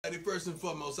Eddie, first and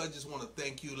foremost, I just want to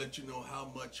thank you, let you know how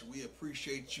much we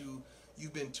appreciate you.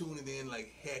 You've been tuning in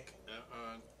like heck,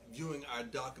 viewing our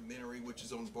documentary, which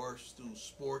is on Barstool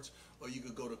Sports, or you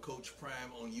could go to Coach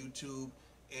Prime on YouTube.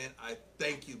 And I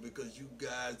thank you because you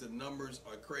guys, the numbers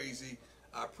are crazy.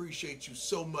 I appreciate you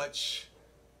so much.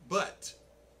 But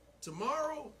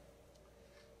tomorrow,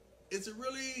 it's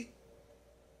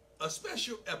a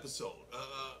special episode.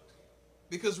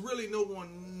 Because really no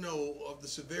one know of the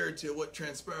severity of what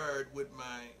transpired with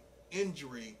my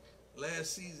injury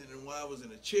last season, and why I was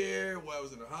in a chair, why I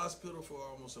was in the hospital for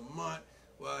almost a month,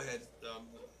 why I had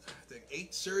I think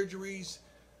 8 surgeries.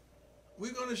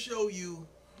 We're going to show you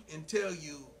and tell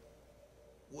you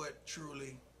what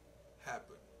truly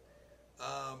happened.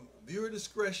 Viewer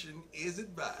discretion is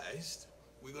advised.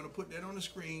 We're going to put that on the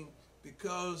screen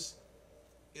because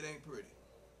it ain't pretty.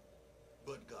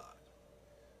 But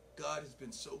God has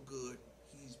been so good.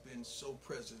 He's been so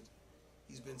present.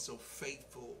 He's been so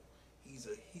faithful. He's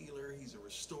a healer. He's a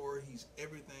restorer. He's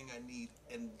everything I need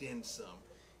and then some.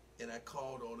 And I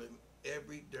called on him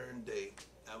every darn day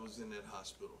I was in that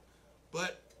hospital.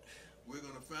 But we're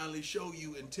going to finally show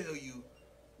you and tell you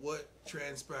what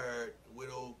transpired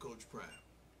with old Coach Prime.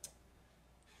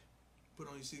 Put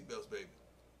on your seatbelts, baby,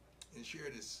 and share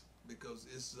this because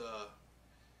it's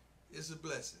a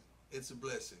blessing. It's a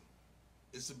blessing.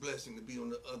 It's a blessing to be on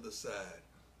the other side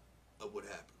of what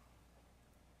happened.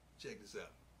 Check this out.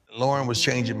 Lauren was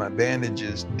changing my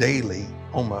bandages daily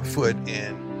on my foot,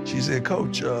 and she said,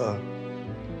 Coach, your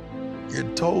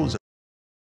toes are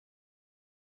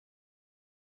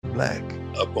black.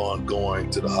 Upon going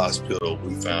to the hospital,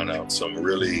 we found out some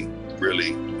really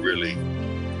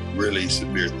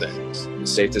severe things.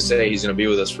 It's safe to say he's going to be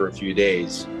with us for a few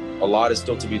days. A lot is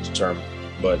still to be determined,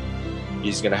 but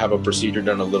he's going to have a procedure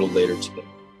done a little later today.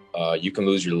 You can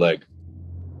lose your leg.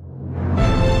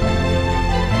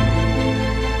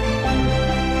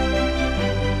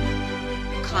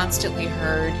 Constantly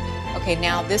heard, okay,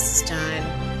 now this is done.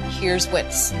 Here's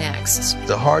what's next.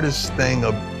 The hardest thing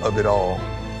of it all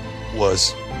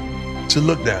was to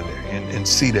look down there and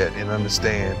see that and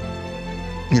understand,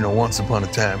 you know, once upon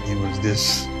a time he was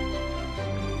this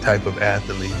type of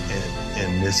athlete,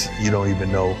 and this, you don't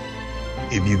even know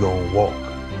if you're gonna walk.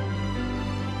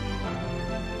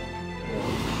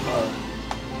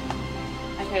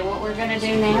 Okay, what we're gonna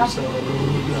do now